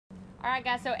All right,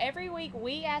 guys, so every week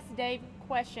we ask Dave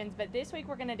questions, but this week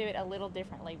we're going to do it a little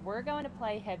differently. We're going to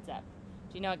play Heads Up.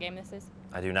 Do you know what game this is?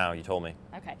 I do now. You told me.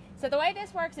 Okay. So the way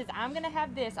this works is I'm going to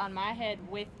have this on my head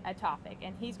with a topic,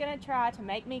 and he's going to try to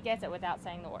make me guess it without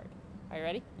saying the word. Are you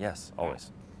ready? Yes,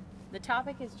 always. The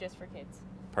topic is just for kids.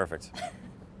 Perfect.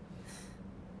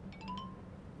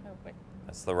 Oh, wait.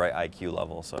 That's the right IQ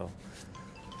level, so.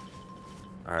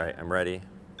 All right, I'm ready.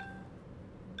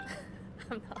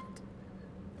 I'm not.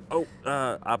 Oh,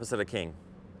 opposite of king.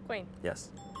 Queen. Yes.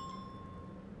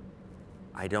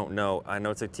 I don't know. I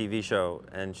know it's a TV show,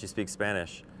 and she speaks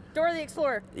Spanish. Dora the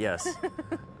Explorer. Yes.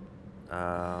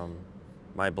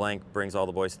 My blank brings all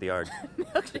the boys to the yard.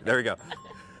 There we go.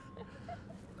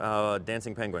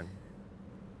 Dancing penguin.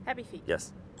 Happy Feet.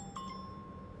 Yes.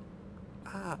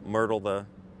 Myrtle the...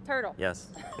 Turtle. Yes.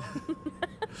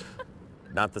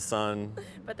 Not the sun.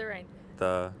 But the rain.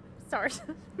 The... Stars.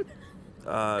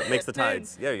 Makes the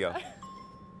tides. There you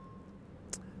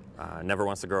go. Never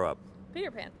wants to grow up.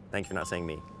 Peter Pan. Thank you for not saying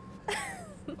me.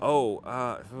 This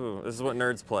is what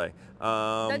nerds play.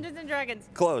 Dungeons and Dragons.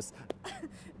 Close.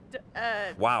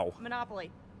 Wow.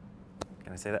 Monopoly.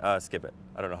 Can I say that? Skip it.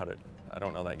 I don't know how to. I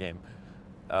don't know that game.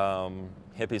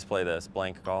 Hippies play this.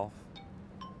 Blank golf.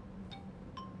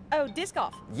 Oh, disc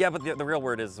golf. Yeah, but the real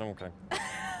word is okay.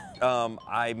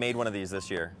 I made one of these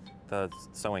this year. The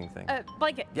sewing thing.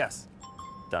 Blanket. Yes.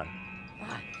 Done.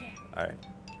 Yeah. All right.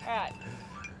 All right.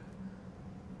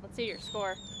 Let's see your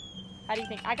score. How do you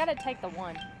think? I gotta take the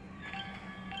one.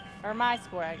 Or my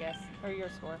score, I guess. Or your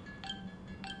score.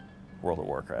 World of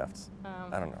Warcraft.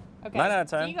 I don't know. Okay. 9 out of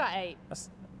 10. So you got 8.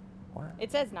 What?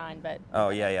 It says 9, but. Oh,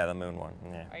 yeah, the moon one.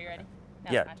 Yeah. Are you ready?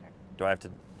 Now Yeah. it's my turn. Do I have to?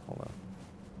 Hold on.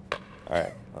 All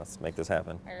right, let's make this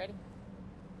happen. Are you ready?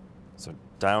 So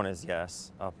down is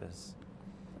yes, up is.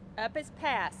 Up is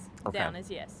pass. Okay. Down is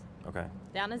yes. Okay.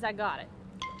 Down is I got it.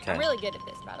 Okay. I'm really good at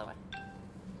this, by the way.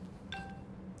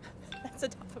 That's a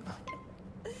tough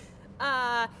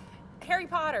one. Harry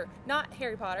Potter. Not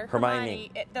Harry Potter.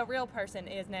 Hermione. The real person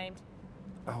is named.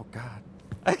 Oh God.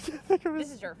 I can't think of his.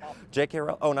 This is your fault. J.K.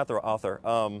 Rowling. Oh, not the author.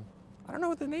 I don't know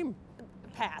what the name.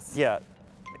 Pass. Yeah,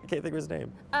 I can't think of his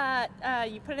name.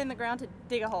 You put it in the ground to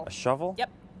dig a hole. A shovel.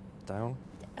 Yep. Down.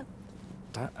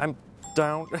 I'm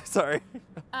down. Sorry.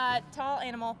 Tall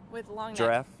animal with long neck.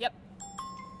 Giraffe. Yep.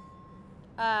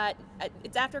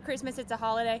 It's after Christmas. It's a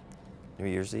holiday. New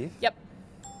Year's Eve. Yep.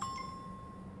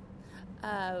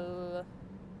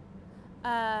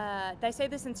 They say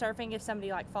this in surfing if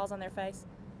somebody like falls on their face.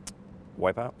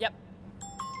 Wipeout. Yep.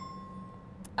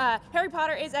 Harry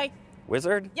Potter is a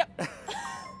Wizard. Yep.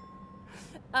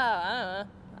 I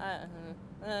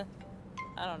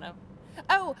don't know.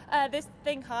 Oh, this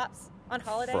thing hops on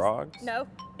holidays. Frogs? No,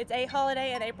 it's a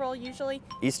holiday in April usually.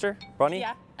 Easter. Bunny.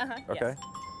 Yeah. Okay.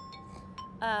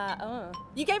 Yes.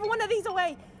 You gave one of these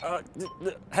away.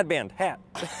 Headband. Hat.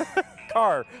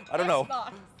 Car. I don't know.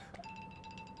 Xbox.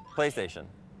 PlayStation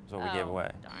is what we gave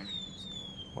away. Darn.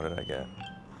 What did I get?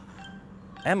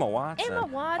 Emma Watson. Emma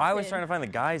Watson. I was trying to find the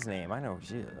guy's name. I know who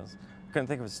she is. Couldn't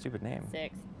think of his stupid name.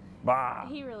 6. Bah.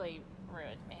 He really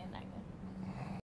ruined me in that game.